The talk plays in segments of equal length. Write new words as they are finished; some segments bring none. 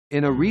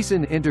In a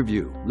recent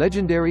interview,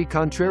 legendary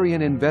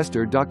contrarian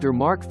investor Dr.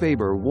 Marc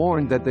Faber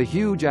warned that the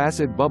huge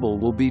asset bubble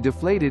will be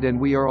deflated and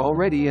we are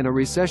already in a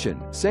recession,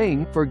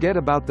 saying, "Forget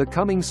about the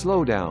coming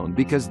slowdown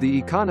because the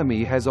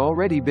economy has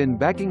already been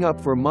backing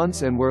up for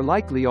months and we're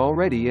likely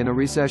already in a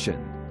recession."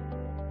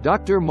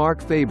 Dr.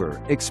 Marc Faber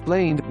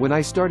explained, "When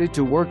I started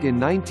to work in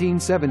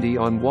 1970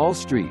 on Wall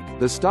Street,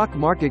 the stock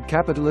market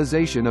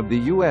capitalization of the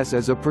US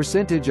as a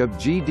percentage of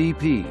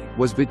GDP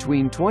was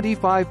between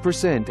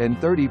 25% and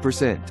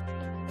 30%.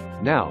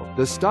 Now,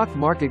 the stock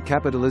market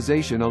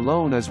capitalization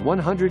alone is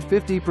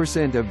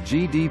 150% of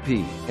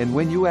GDP, and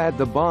when you add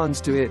the bonds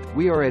to it,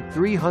 we are at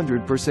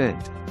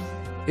 300%.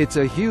 It's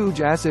a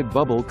huge asset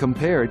bubble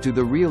compared to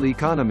the real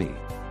economy.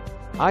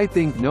 I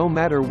think no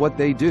matter what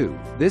they do,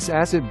 this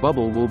asset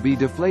bubble will be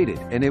deflated,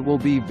 and it will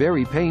be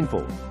very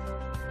painful.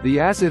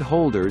 The asset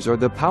holders are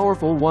the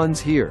powerful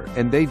ones here,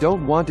 and they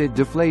don't want it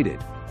deflated.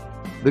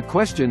 The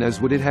question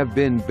is, would it have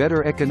been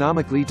better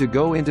economically to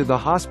go into the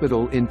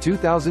hospital in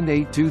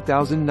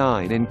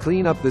 2008-2009 and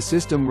clean up the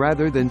system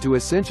rather than to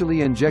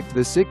essentially inject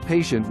the sick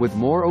patient with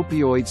more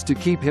opioids to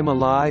keep him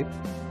alive?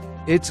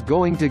 It's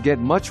going to get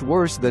much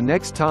worse the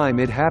next time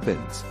it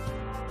happens."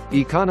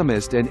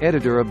 Economist and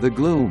editor of the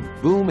Gloom,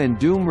 Boom and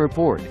Doom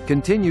report,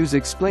 continues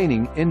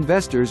explaining,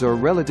 investors are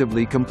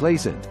relatively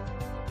complacent.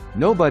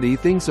 Nobody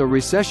thinks a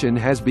recession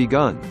has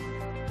begun.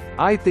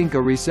 I think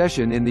a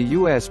recession in the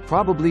US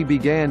probably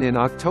began in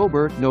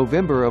October,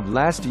 November of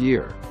last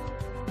year.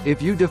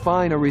 If you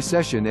define a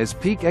recession as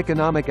peak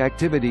economic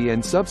activity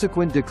and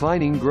subsequent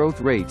declining growth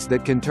rates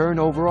that can turn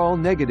overall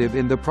negative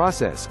in the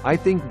process, I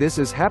think this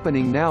is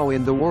happening now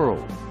in the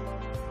world.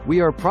 We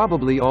are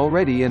probably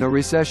already in a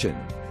recession.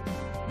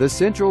 The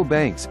central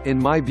banks, in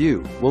my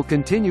view, will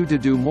continue to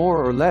do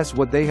more or less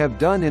what they have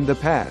done in the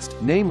past,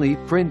 namely,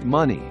 print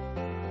money.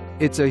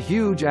 It's a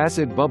huge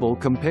asset bubble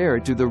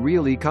compared to the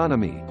real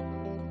economy.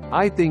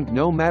 I think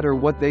no matter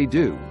what they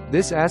do,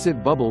 this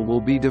asset bubble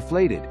will be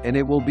deflated, and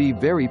it will be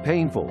very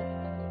painful.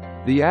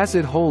 The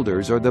asset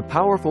holders are the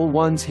powerful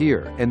ones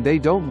here, and they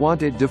don't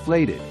want it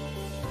deflated.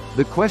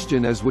 The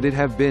question is, would it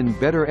have been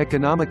better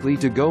economically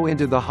to go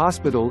into the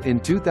hospital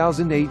in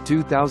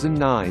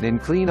 2008-2009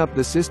 and clean up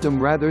the system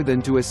rather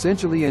than to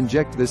essentially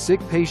inject the sick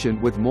patient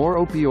with more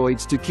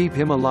opioids to keep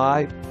him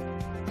alive?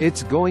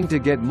 It's going to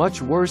get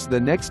much worse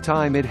the next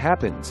time it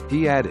happens,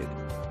 he added.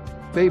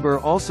 Faber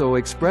also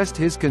expressed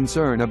his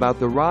concern about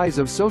the rise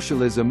of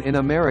socialism in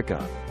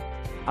America.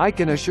 "I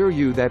can assure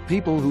you that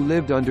people who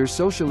lived under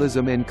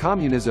socialism and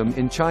communism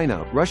in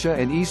China, Russia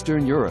and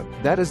Eastern Europe,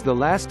 that is the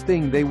last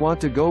thing they want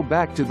to go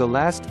back to the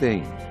last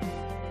thing.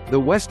 The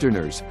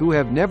Westerners, who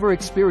have never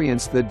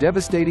experienced the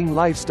devastating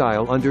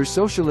lifestyle under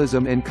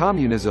socialism and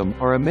communism,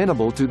 are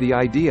amenable to the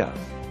idea.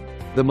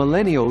 The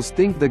millennials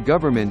think the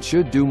government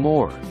should do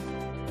more.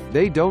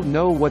 They don't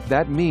know what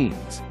that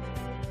means.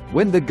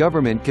 When the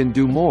government can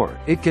do more,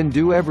 it can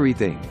do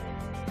everything.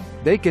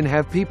 They can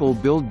have people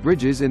build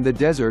bridges in the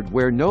desert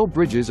where no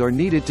bridges are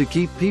needed to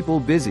keep people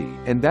busy,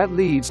 and that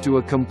leads to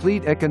a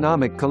complete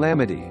economic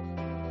calamity."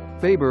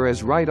 Faber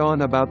is right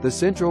on about the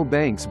central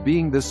banks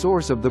being the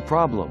source of the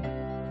problem.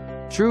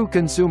 True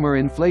consumer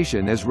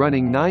inflation is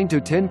running 9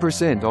 to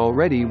 10%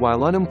 already,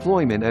 while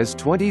unemployment is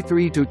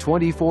 23 to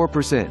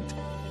 24%.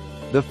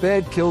 The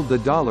Fed killed the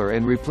dollar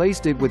and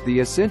replaced it with the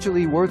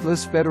essentially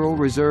worthless Federal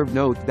Reserve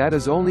note that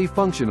is only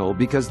functional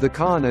because the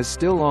con is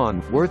still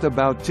on, worth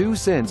about 2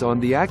 cents on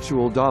the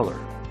actual dollar.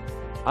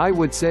 I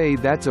would say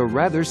that's a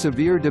rather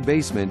severe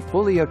debasement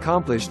fully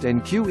accomplished,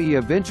 and QE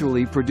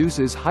eventually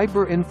produces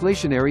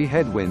hyperinflationary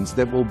headwinds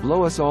that will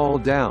blow us all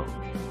down.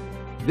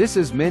 This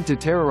is meant to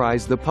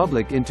terrorize the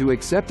public into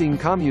accepting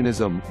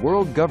communism,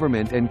 world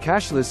government and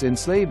cashless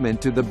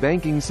enslavement to the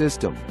banking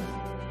system.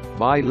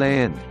 Buy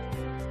land.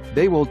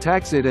 They will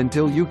tax it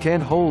until you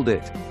can't hold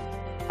it.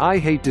 I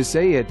hate to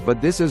say it, but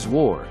this is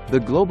war.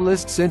 The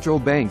globalist central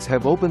banks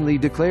have openly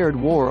declared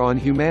war on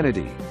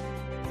humanity.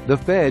 The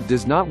Fed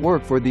does not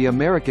work for the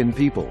American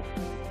people.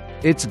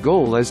 Its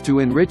goal is to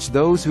enrich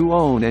those who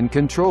own and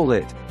control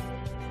it.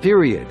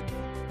 Period.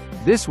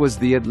 This was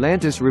the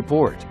Atlantis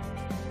Report.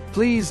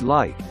 Please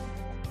like,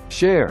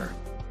 share,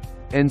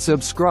 and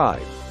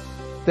subscribe.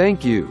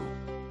 Thank you.